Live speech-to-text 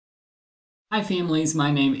Hi families,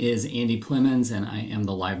 my name is Andy Clemens and I am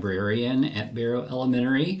the librarian at Barrow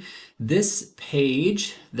Elementary. This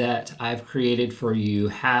page that I've created for you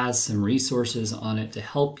has some resources on it to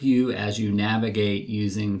help you as you navigate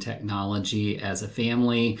using technology as a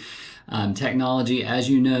family. Technology, as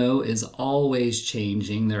you know, is always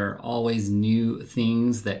changing. There are always new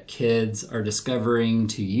things that kids are discovering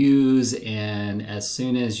to use, and as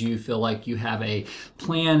soon as you feel like you have a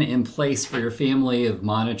plan in place for your family of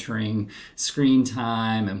monitoring screen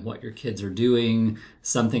time and what your kids are doing,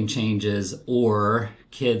 something changes or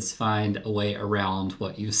kids find a way around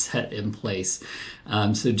what you set in place.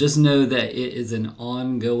 So just know that it is an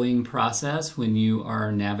ongoing process when you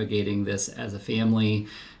are navigating this as a family.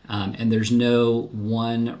 And there's no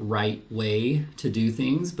one right way to do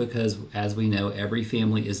things because, as we know, every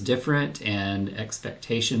family is different and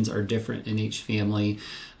expectations are different in each family.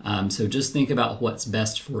 So just think about what's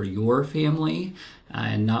best for your family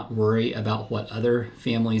and not worry about what other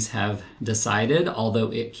families have decided, although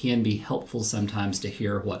it can be helpful sometimes to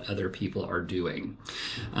hear what other people are doing.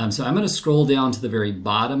 So I'm going to scroll down to the very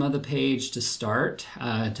bottom of the page to start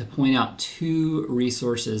to point out two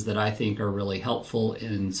resources that I think are really helpful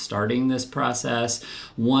in starting this process.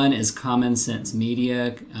 One is Common Sense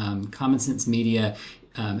Media. Common Sense Media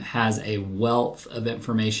has a wealth of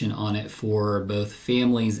information on it for both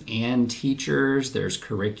families and teachers. There's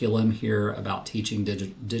curriculum here about teaching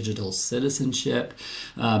digital citizenship.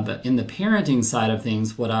 But in the parenting side of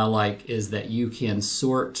things, what I like is that you can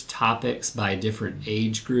sort topics by different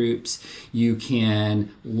age groups. You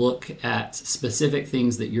can look at specific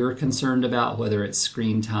things that you're concerned about, whether it's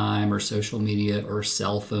screen time or social media or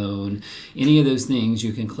cell phone. Any of those things,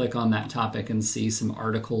 you can click on that topic and see some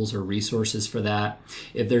articles or resources for that.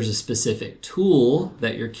 If there's a specific tool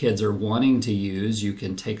that your kids are wanting to use, you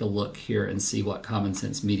can take a look here and see what Common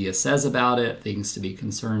Sense Media says about it, things to be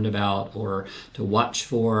concerned about or to watch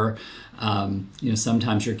for.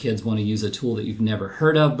 Sometimes your kids want to use a tool that you've never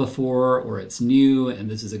heard of before or it's new, and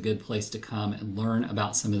this is a good place to come and learn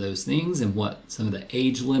about some of those things and what some of the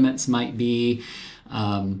age limits might be.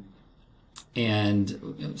 And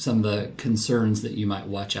some of the concerns that you might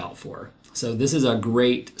watch out for. So this is a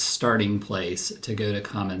great starting place to go to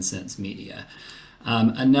Common Sense Media.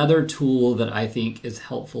 Another tool that I think is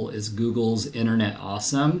helpful is Google's Internet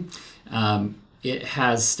Awesome. It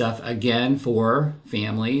has stuff, again, for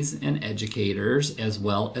families and educators as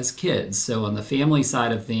well as kids. So on the family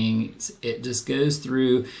side of things, it just goes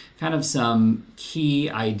through kind of some key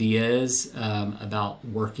ideas about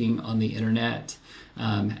working on the internet,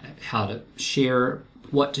 how to share,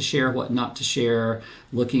 what to share, what not to share,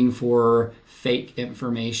 looking for fake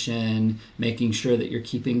information, making sure that you're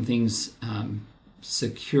keeping things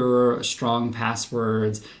secure, strong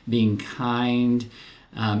passwords, being kind,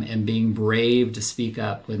 and being brave to speak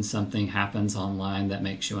up when something happens online that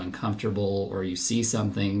makes you uncomfortable or you see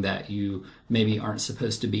something that you maybe aren't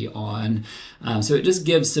supposed to be on. So it just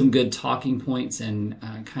gives some good talking points and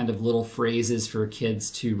kind of little phrases for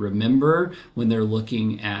kids to remember when they're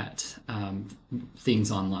looking at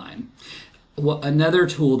things online. Another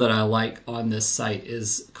tool that I like on this site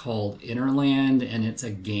is called Interland, and it's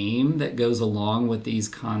a game that goes along with these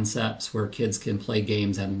concepts where kids can play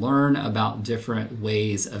games and learn about different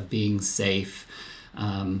ways of being safe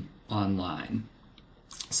online.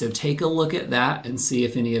 So take a look at that and see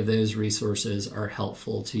if any of those resources are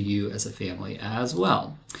helpful to you as a family as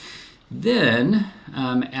well. Then,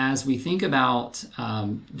 as we think about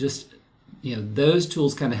those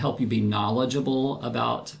tools kind of help you be knowledgeable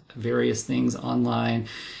about various things online.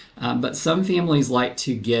 But some families like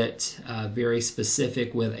to get very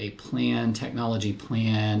specific with a plan, technology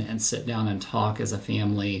plan, and sit down and talk as a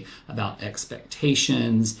family about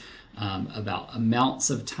expectations, about amounts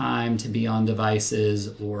of time to be on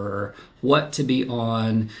devices or what to be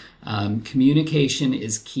on. Communication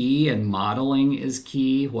is key and modeling is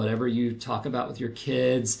key. Whatever you talk about with your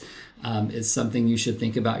kids is something you should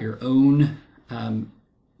think about your own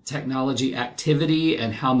technology activity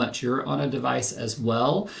and how much you're on a device as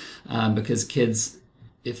well, because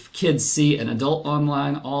if kids see an adult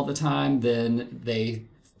online all the time, then they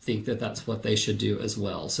think that that's what they should do as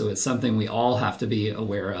well. So it's something we all have to be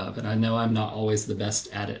aware of, and I know I'm not always the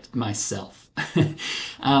best at it myself.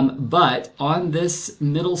 But on this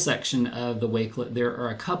middle section of the Wakelet, there are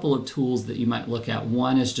a couple of tools that you might look at.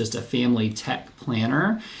 One is just a family tech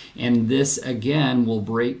planner, and this again will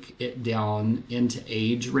break it down into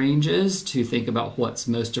age ranges to think about what's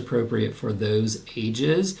most appropriate for those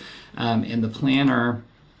ages. And the planner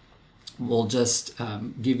will just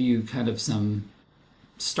give you kind of some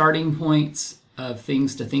starting points of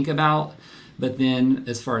things to think about. But then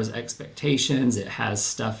as far as expectations, it has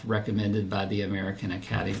stuff recommended by the American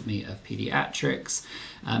Academy of Pediatrics.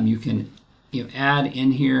 You can add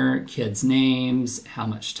in here kids' names, how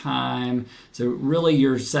much time. So really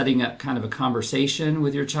you're setting up kind of a conversation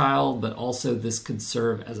with your child, but also this could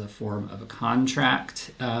serve as a form of a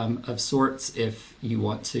contract of sorts if you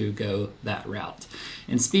want to go that route.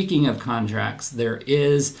 And speaking of contracts, there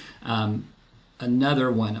is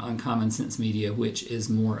another one on Common Sense Media, which is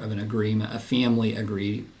more of an agreement, a family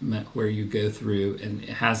agreement, where you go through and it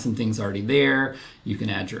has some things already there. You can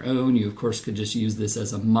add your own. You, of course, could just use this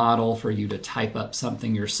as a model for you to type up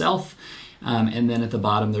something yourself. And then at the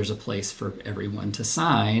bottom, there's a place for everyone to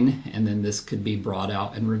sign. And then this could be brought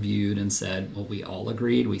out and reviewed and said, well, we all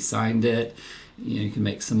agreed, we signed it. You can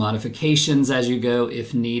make some modifications as you go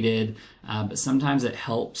if needed, but sometimes it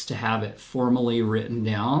helps to have it formally written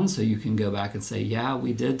down so you can go back and say, yeah,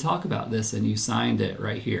 we did talk about this and you signed it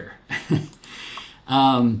right here.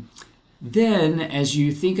 Then as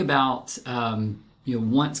you think about,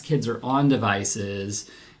 once kids are on devices,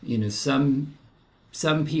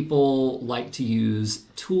 some people like to use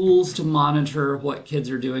tools to monitor what kids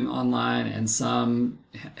are doing online, and some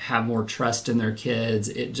have more trust in their kids.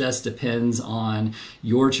 It just depends on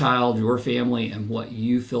your child, your family, and what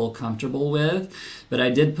you feel comfortable with. But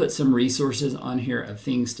I did put some resources on here of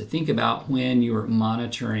things to think about when you're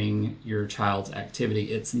monitoring your child's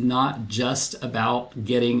activity. It's not just about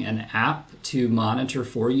getting an app to monitor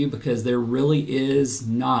for you, because there really is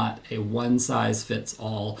not a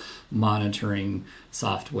one-size-fits-all monitoring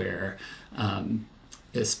software,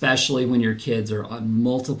 especially when your kids are on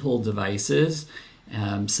multiple devices.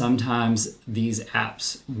 Sometimes these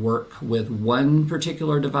apps work with one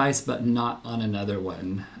particular device but not on another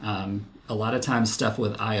one. A lot of times stuff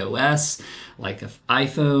with iOS, like an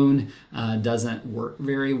iPhone, doesn't work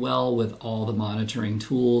very well with all the monitoring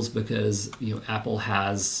tools, because Apple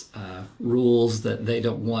has rules that they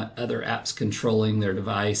don't want other apps controlling their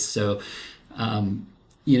device. So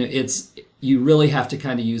you really have to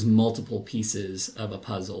kind of use multiple pieces of a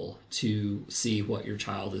puzzle to see what your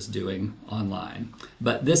child is doing online.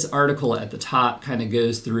 But this article at the top kind of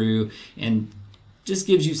goes through and just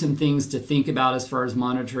gives you some things to think about as far as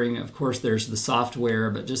monitoring. Of course, there's the software,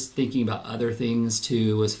 but just thinking about other things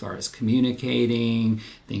too, as far as communicating,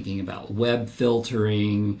 thinking about web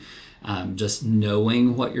filtering, just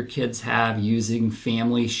knowing what your kids have, using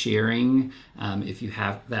family sharing. If you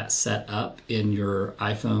have that set up in your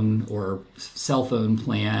iPhone or cell phone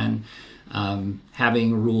plan,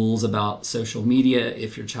 having rules about social media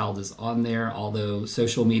if your child is on there, although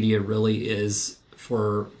social media really is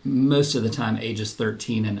for most of the time ages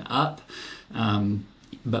 13 and up.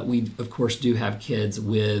 But we, of course, do have kids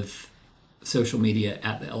with social media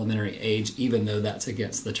at the elementary age, even though that's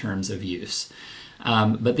against the terms of use.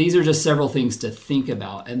 But these are just several things to think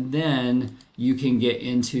about. And then you can get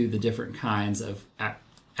into the different kinds of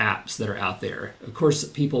apps that are out there. Of course,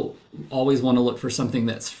 people always want to look for something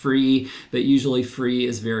that's free, but usually free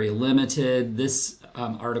is very limited. This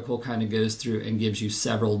article kind of goes through and gives you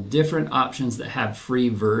several different options that have free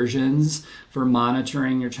versions for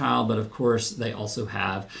monitoring your child, but of course they also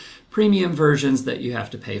have premium versions that you have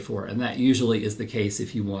to pay for, and that usually is the case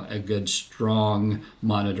if you want a good, strong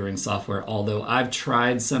monitoring software. Although I've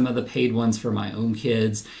tried some of the paid ones for my own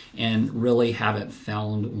kids and really haven't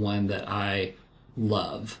found one that I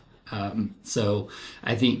love. So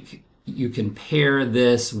I think you can pair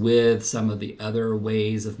this with some of the other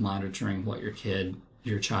ways of monitoring what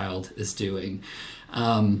your child is doing.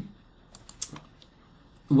 One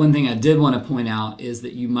thing I did want to point out is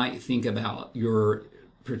that you might think about your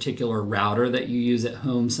particular router that you use at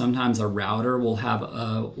home. Sometimes a router will have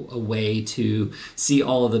a way to see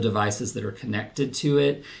all of the devices that are connected to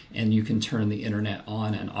it, and you can turn the internet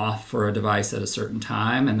on and off for a device at a certain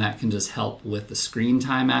time, and that can just help with the screen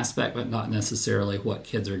time aspect, but not necessarily what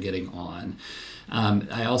kids are getting on.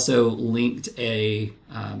 I also linked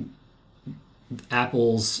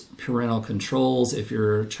Apple's parental controls. If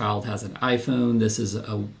your child has an iPhone, this is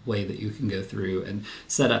a way that you can go through and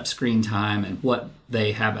set up screen time and what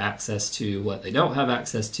they have access to, what they don't have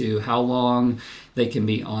access to, how long they can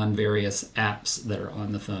be on various apps that are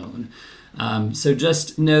on the phone. So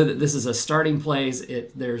just know that this is a starting place.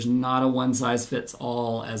 There's not a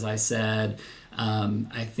one-size-fits-all, as I said.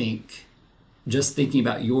 I think just thinking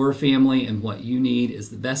about your family and what you need is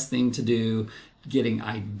the best thing to do. Getting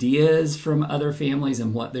ideas from other families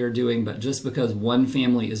and what they're doing, but just because one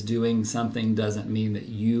family is doing something doesn't mean that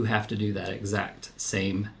you have to do that exact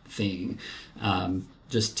same thing.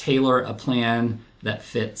 Just tailor a plan that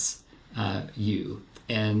fits you.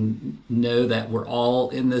 and know that we're all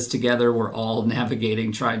in this together. We're all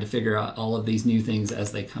navigating, trying to figure out all of these new things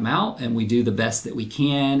as they come out, and we do the best that we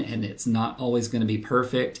can, and it's not always going to be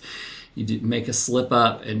perfect. You do make a slip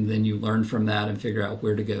up, and then you learn from that and figure out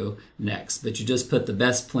where to go next. But you just put the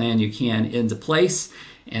best plan you can into place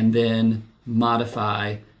and then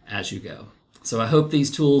modify as you go. So I hope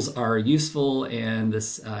these tools are useful and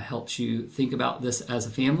this helps you think about this as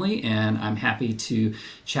a family, and I'm happy to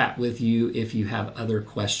chat with you if you have other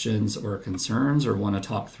questions or concerns or want to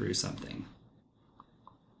talk through something.